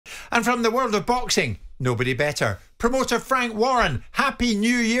And from the world of boxing, nobody better. Promoter Frank Warren, Happy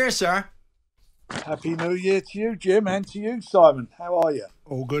New Year, sir. Happy New Year to you, Jim, and to you, Simon. How are you?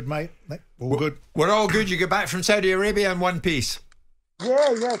 All good, mate. All good. We're all good. You get back from Saudi Arabia in one piece.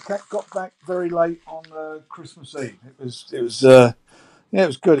 Yeah. Got back very late on Christmas Eve. It was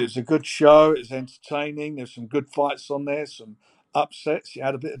good. It was a good show. It was entertaining. There's some good fights on there, some upsets. You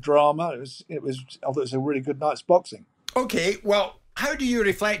had a bit of drama. I thought it was a really good night's boxing. Okay, well, how do you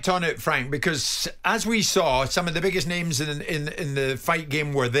reflect on it, Frank? Because as we saw, some of the biggest names in the fight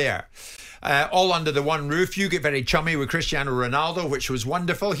game were there. All under the one roof. You get very chummy with Cristiano Ronaldo, which was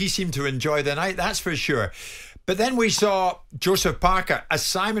wonderful. He seemed to enjoy the night, that's for sure. But then we saw Joseph Parker, as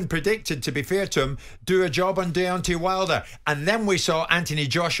Simon predicted, to be fair to him, do a job on Deontay Wilder. And then we saw Anthony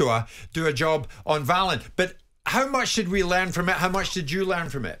Joshua do a job on Valen. But how much did we learn from it? How much did you learn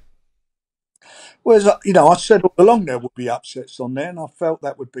from it? Well, I said all along there would be upsets on there, and I felt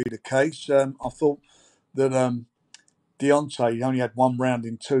that would be the case. I thought that Deontay only had one round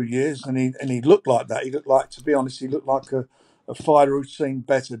in 2 years, and he looked like that. He looked like, to be honest, he looked like a fighter who'd seen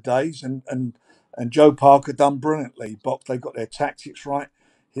better days, and Joe Parker done brilliantly. They got their tactics right.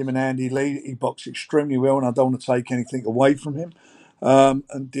 Him and Andy Lee, he boxed extremely well, and I don't want to take anything away from him.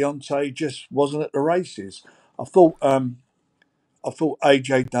 And Deontay just wasn't at the races. I thought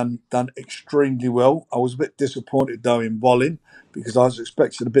AJ done extremely well. I was a bit disappointed though in Wallin because I was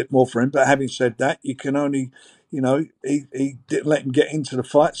expecting a bit more from him. But having said that, you can only, he didn't let him get into the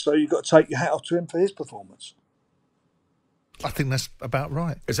fight, so you've got to take your hat off to him for his performance. I think that's about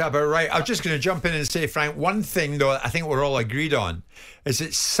right. Is that about right? I'm just going to jump in and say, Frank, one thing, though, I think we're all agreed on is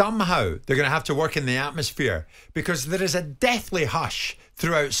that somehow they're going to have to work in the atmosphere because there is a deathly hush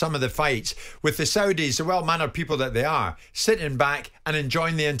throughout some of the fights with the Saudis, the well-mannered people that they are, sitting back and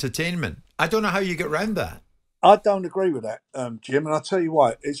enjoying the entertainment. I don't know how you get around that. I don't agree with that, Jim, and I'll tell you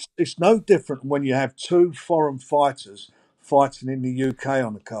why. It's no different when you have two foreign fighters fighting in the UK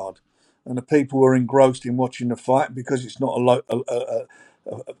on the card. And the people are engrossed in watching the fight because it's not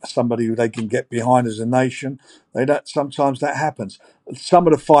somebody who they can get behind as a nation. Sometimes that happens. Some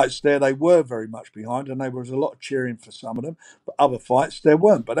of the fights there, they were very much behind, and there was a lot of cheering for some of them. But other fights, there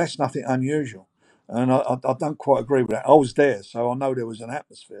weren't. But that's nothing unusual. And I don't quite agree with that. I was there, so I know there was an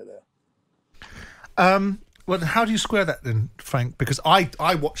atmosphere there. Well, how do you square that then, Frank? Because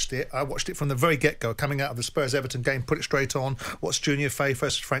I watched it. I watched it from the very get-go, coming out of the Spurs-Everton game, put it straight on, watched Junior Fay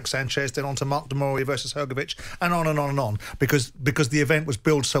versus Frank Sanchez, then on to Mark Demori versus Hrgovic, and on and on and on, because the event was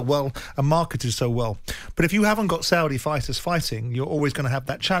billed so well and marketed so well. But if you haven't got Saudi fighters fighting, you're always going to have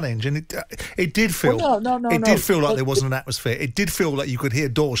that challenge. And it did feel... Well, it did feel like there wasn't an atmosphere. It did feel like you could hear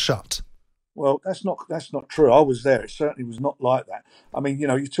doors shut. Well, that's not true. I was there. It certainly was not like that. I mean,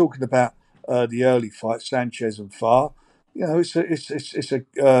 you're talking about the early fight, Sanchez and Farr. It's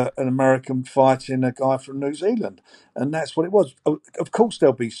an American fighting a guy from New Zealand, and that's what it was. Of course,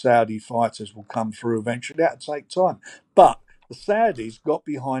 there'll be Saudi fighters will come through eventually. That'll take time, but the Saudis got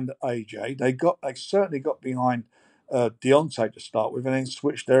behind AJ. They certainly got behind Deontay to start with, and then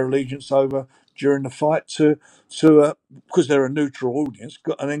switched their allegiance over during the fight to because they're a neutral audience,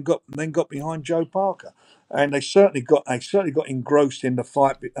 and then got behind Joe Parker. And they certainly got engrossed in the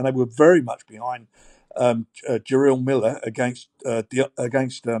fight, and they were very much behind Jarrell Miller against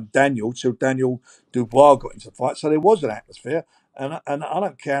Daniel till Daniel Dubois got into the fight. So there was an atmosphere, and I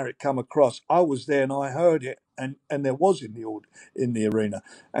don't care how it come across. I was there and I heard it, and there was in the arena,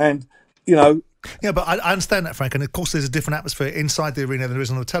 and Yeah, but I understand that, Frank, and of course there's a different atmosphere inside the arena than there is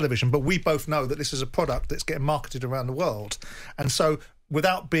on the television, but we both know that this is a product that's getting marketed around the world, and so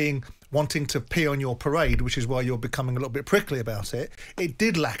without wanting to pee on your parade, which is why you're becoming a little bit prickly about it, it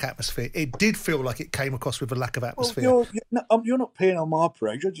did lack atmosphere. It did feel like it came across with a lack of atmosphere. Well, you're not peeing on my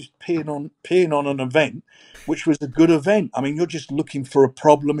parade. You're just peeing on an event, which was a good event. I mean, you're just looking for a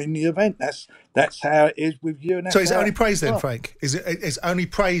problem in the event. That's how it is with you. And so is it only praise then, Frank? Is only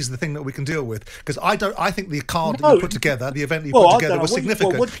praise the thing that we can deal with? Because I think the card that you put together, the event that you put together, was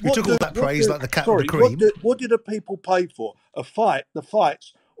significant. You took all that praise like the cat and the cream. What did the people pay for? The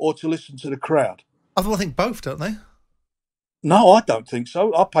fights, or to listen to the crowd? I think both, don't they? No, I don't think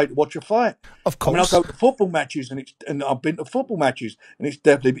so. I pay to watch a fight. Of course. I mean, I go to football matches, and I've been to football matches, and it's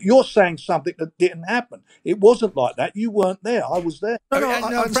definitely. But you're saying something that didn't happen. It wasn't like that. You weren't there. I was there. No,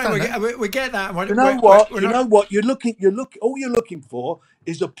 I Frank, we get that. You know what? You're looking. All you're looking for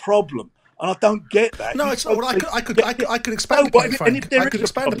is a problem. And I don't get that. No, I could expand upon it, Frank. I could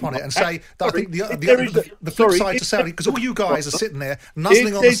expand upon it and say that I think the flip side to Saudi, because all you guys are sitting there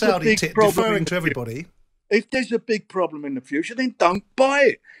nuzzling on the Saudi tip, deferring to everybody. If there's a big problem in the future, then don't buy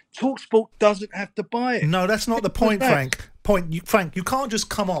it. talkSPORT doesn't have to buy it. No, that's not the point, Frank. point, Frank, you can't just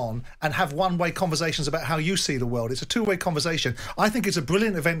come on and have one-way conversations about how you see the world. It's a two-way conversation. I think it's a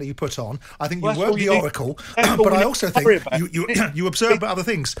brilliant event that you put on. I think you work the oracle, but I also think you observe about other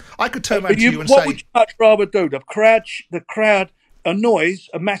things. I could turn around to you and say... What would you much rather do? The crowd, a noise,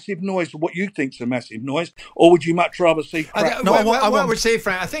 a massive noise, what you think's a massive noise, or would you much rather see... I would say,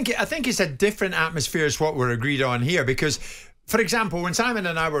 Frank, I think it's a different atmosphere is what we're agreed on here, because, for example, when Simon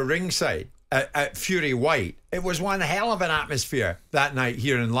and I were ringside at Fury White, it was one hell of an atmosphere that night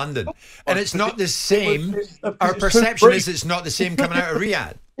here in London. And it's not the same. Our perception is it's not the same coming out of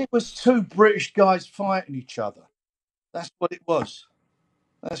Riyadh. It was two British guys fighting each other. That's what it was.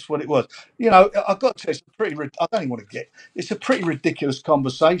 That's what it was. You know, I've got to say, I don't even want to it's a pretty ridiculous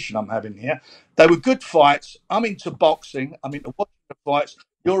conversation I'm having here. They were good fights. I'm into boxing. I'm into watching the fights.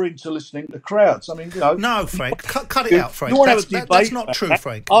 You're into listening to crowds. I mean, you know. No, Frank, cut it out, Frank. That's not true,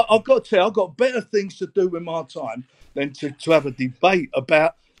 Frank. I've got to tell you, I've got better things to do with my time than to have a debate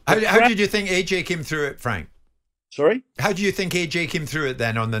about... How did you think AJ came through it, Frank? Sorry? How do you think AJ came through it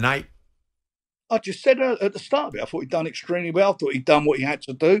then on the night? I just said at the start of it, I thought he'd done extremely well. I thought he'd done what he had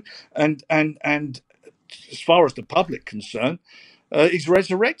to do. And as far as the public concerned, he's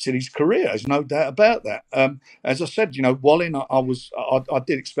resurrected his career. There's no doubt about that. As I said, you know, Wallin, I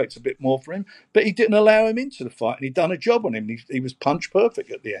did expect a bit more from him, but he didn't allow him into the fight, and he'd done a job on him. He was punch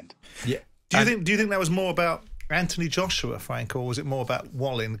perfect at the end. Yeah. Do you think that was more about Anthony Joshua, Frank, or was it more about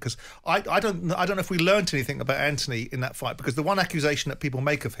Wallin? Because I don't know if we learned anything about Anthony in that fight, because the one accusation that people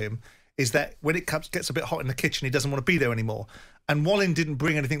make of him is that when it gets a bit hot in the kitchen, he doesn't want to be there anymore. And Wallin didn't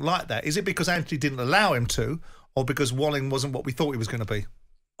bring anything like that. Is it because Anthony didn't allow him to, or because Wallin wasn't what we thought he was going to be?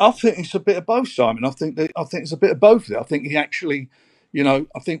 I think it's a bit of both, Simon. I think it's a bit of both there. I think he actually, you know,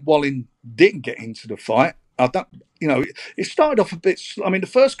 I think Wallin didn't get into the fight. I don't, you know, it started off a bit. I mean, the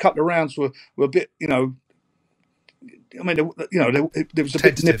first couple of rounds were a bit, you know. I mean, you know, there was a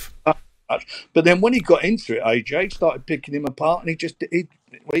tentative. But then when he got into it, AJ started picking him apart, and he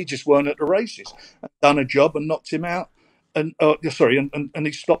just weren't at the races. Done a job and knocked him out, and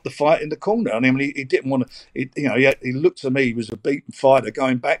he stopped the fight in the corner. And I mean, he didn't want to. You know, he looked to me. He was a beaten fighter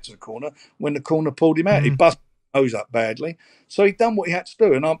going back to the corner when the corner pulled him out. He busted his nose up badly, so he done what he had to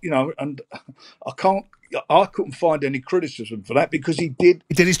do. And I couldn't find any criticism for that, because he did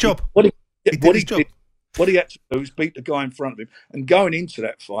his job. What he had to do was beat the guy in front of him. And going into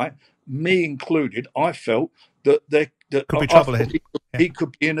that fight, me included, I felt that could be trouble ahead. He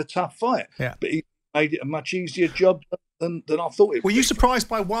could be in a tough fight. Yeah. But he made it a much easier job than I thought it would. Were you surprised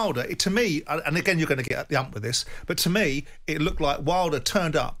by Wilder? To me, and again, you're going to get the ump with this, but to me, it looked like Wilder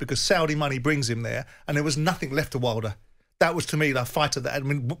turned up because Saudi money brings him there, and there was nothing left of Wilder. That was, to me, the fighter that... I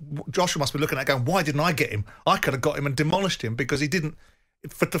mean, Joshua must be looking at it going, why didn't I get him? I could have got him and demolished him, because he didn't...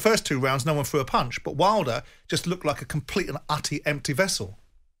 For the first two rounds, no one threw a punch, but Wilder just looked like a complete and utter empty vessel.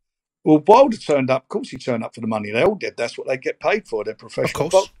 Well, Wilder turned up. Of course, he turned up for the money. They all did. That's what they get paid for. They're professional.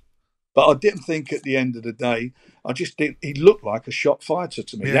 Of course. But I didn't think at the end of the day, I just didn't. He looked like a shot fighter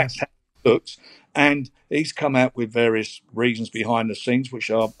to me. Yeah. That's how he looks. And he's come out with various reasons behind the scenes, which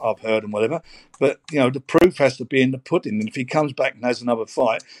I've heard and whatever. But, you know, the proof has to be in the pudding. And if he comes back and has another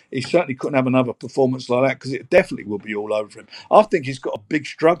fight, he certainly couldn't have another performance like that, because it definitely will be all over him. I think he's got a big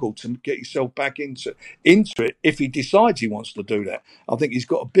struggle to get himself back into it if he decides he wants to do that. I think he's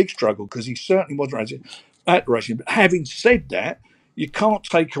got a big struggle, because he certainly wasn't at the racing. But having said that, you can't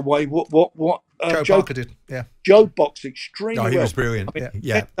take away what Joe Parker did. Yeah, Joe boxed extremely well. He was brilliant. I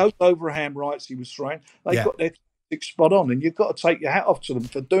mean, those overhand rights he was throwing, they got their tactics spot on, and you've got to take your hat off to them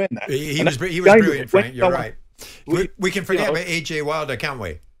for doing that. He was brilliant, Frank. You're right. We can forget about AJ Wilder, can't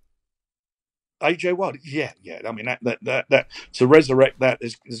we? AJ Wilder, yeah. I mean, that to resurrect that,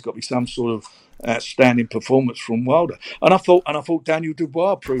 there's got to be some sort of outstanding performance from Wilder. And I thought Daniel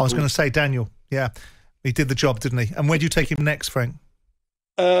Dubois proved. I was going to say Daniel. Yeah, he did the job, didn't he? And where do you take him next, Frank?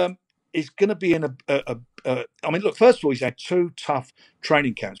 He's going to be in I mean, look, first of all, he's had two tough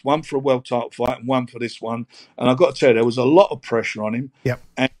training camps, one for a world title fight and one for this one. And I've got to tell you, there was a lot of pressure on him. Yep.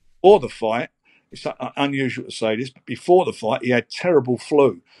 And before the fight, it's unusual to say this, but before the fight, he had terrible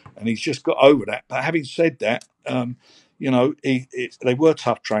flu, and he's just got over that. But having said that, you know, they were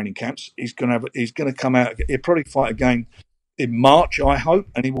tough training camps. He's going to come out. He'll probably fight again in March, I hope,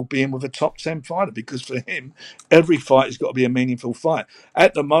 and he will be in with a top 10 fighter, because for him, every fight has got to be a meaningful fight.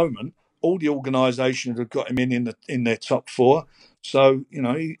 At the moment, all the organisations have got him in their top four. So, you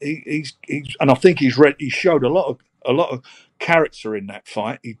know, he's and I think he's he showed a lot of character in that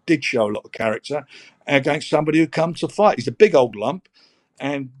fight. He did show a lot of character against somebody who comes to fight. He's a big old lump,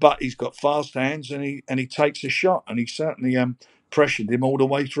 but he's got fast hands, and he takes a shot, and he certainly pressured him all the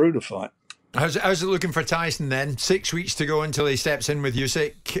way through the fight. How's it looking for Tyson then? 6 weeks to go until he steps in with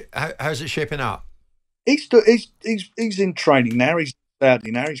Usyk. How's it shaping up? He's in training now. He's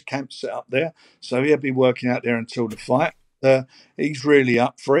Saudi now. His camp's set up there, so he'll be working out there until the fight. He's really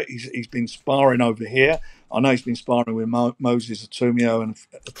up for it. He's been sparring over here. I know he's been sparring with Moses Atumio and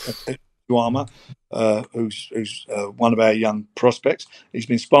Duama, who's one of our young prospects. He's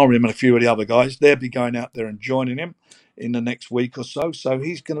been sparring with him and a few of the other guys. They'll be going out there and joining him in the next week or so. So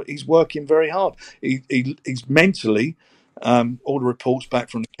he's working very hard. He's mentally, all the reports back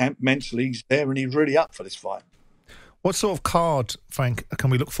from the camp, mentally he's there and he's really up for this fight. What sort of card, Frank, can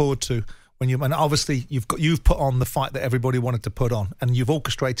we look forward to? And obviously you've put on the fight that everybody wanted to put on, and you've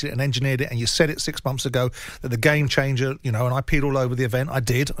orchestrated it and engineered it, and you said it 6 months ago that the game changer, and I peed all over the event. I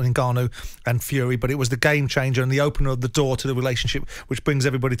did in Ngannou and Fury, but it was the game changer and the opener of the door to the relationship, which brings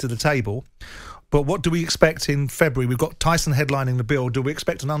everybody to the table. But what do we expect in February? We've got Tyson headlining the bill. Do we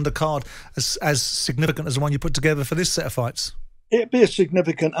expect an undercard as significant as the one you put together for this set of fights? It'd be a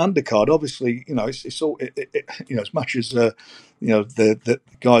significant undercard. Obviously, it's all as much as the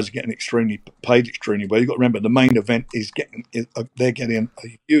guys are getting paid extremely well. You've got to remember the main event they're getting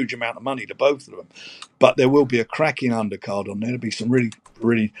a huge amount of money to both of them. But there will be a cracking undercard on there. There'll be some really,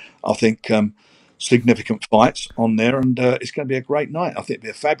 really, I think, significant fights on there, and it's going to be a great night. I think it'll be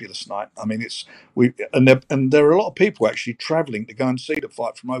a fabulous night. I mean, there are a lot of people actually travelling to go and see the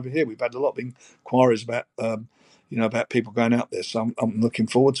fight from over here. We've had a lot of inquiries about. About people going out there. So I'm looking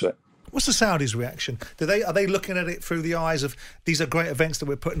forward to it. What's the Saudis' reaction? Are they looking at it through the eyes of these are great events that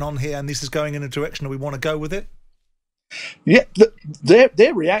we're putting on here, and this is going in a direction that we want to go with it? Yeah,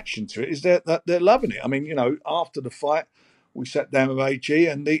 their reaction to it is that they're loving it. I mean, after the fight, we sat down with AG,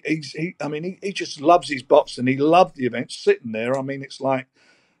 and he just loves his boxing. He loved the event, sitting there. I mean, it's like,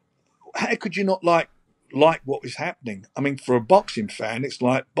 how could you not like what was happening? I mean, for a boxing fan, it's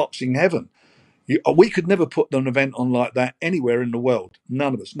like boxing heaven. We could never put an event on like that anywhere in the world.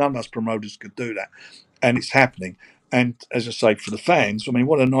 None of us promoters could do that. And it's happening. And as I say, for the fans, I mean,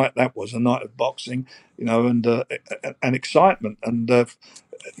 what a night that was, a night of boxing, and excitement. And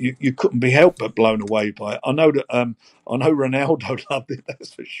you couldn't be helped but blown away by it. I know Ronaldo loved it,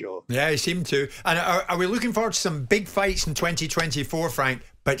 that's for sure. Yeah, he seemed to. And are we looking forward to some big fights in 2024, Frank,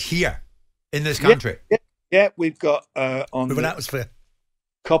 but here in this country? Yeah, we've got with an atmosphere.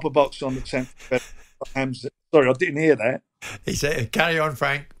 Copper box on the 10th. Hamza. Sorry, I didn't hear that. He said, carry on,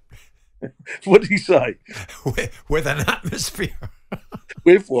 Frank. What did he say? With an atmosphere.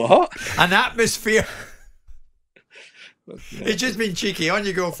 With what? An atmosphere. He's just been cheeky. On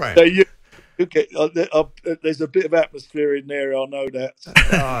you go, Frank. Okay, there's a bit of atmosphere in there, I know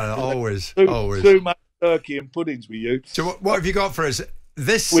that. Always. Too much turkey and puddings with you. So what have you got for us?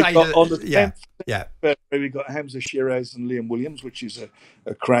 This We've side got, of on the 10th, yeah. We've got Hamza Shiraz and Liam Williams, which is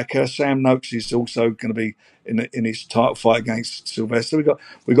a cracker. Sam Noakes is also going to be in his title fight against Sylvester.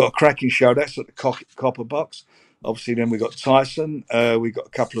 We've got a cracking show. That's at the Copper Box. Obviously, then we've got Tyson. We've got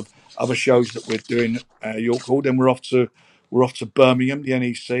a couple of other shows that we're doing at York Hall. Then we're off to Birmingham, the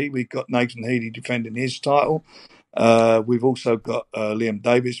NEC. We've got Nathan Healy defending his title. We've also got Liam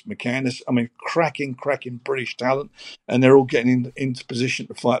Davis, McCandless. I mean, cracking British talent, and they're all getting into position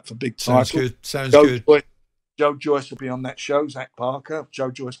to fight for big titles. Sounds good. Joe Joyce will be on that show. Zach Parker,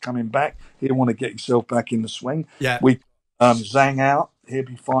 Joe Joyce coming back. He'll want to get himself back in the swing. Yeah. We Zhang out. He'll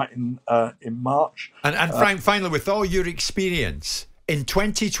be fighting in March. And Frank, finally, with all your experience in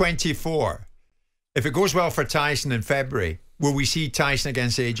 2024, if it goes well for Tyson in February, will we see Tyson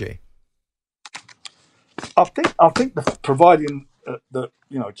against AJ? I think providing that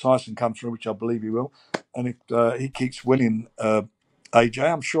Tyson comes through, which I believe he will, and if he keeps winning AJ,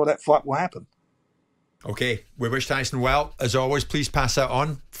 I'm sure that fight will happen. Okay, we wish Tyson well. As always, please pass that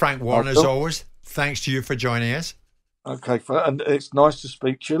on. Frank Warren, as always, thanks to you for joining us. Okay, and it's nice to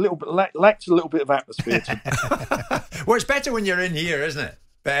speak to you. A little bit lacked a little bit of atmosphere. Well, it's better when you're in here, isn't it?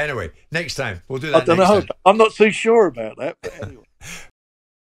 But anyway, next time we'll do that. I don't know. I'm not too sure about that, but anyway.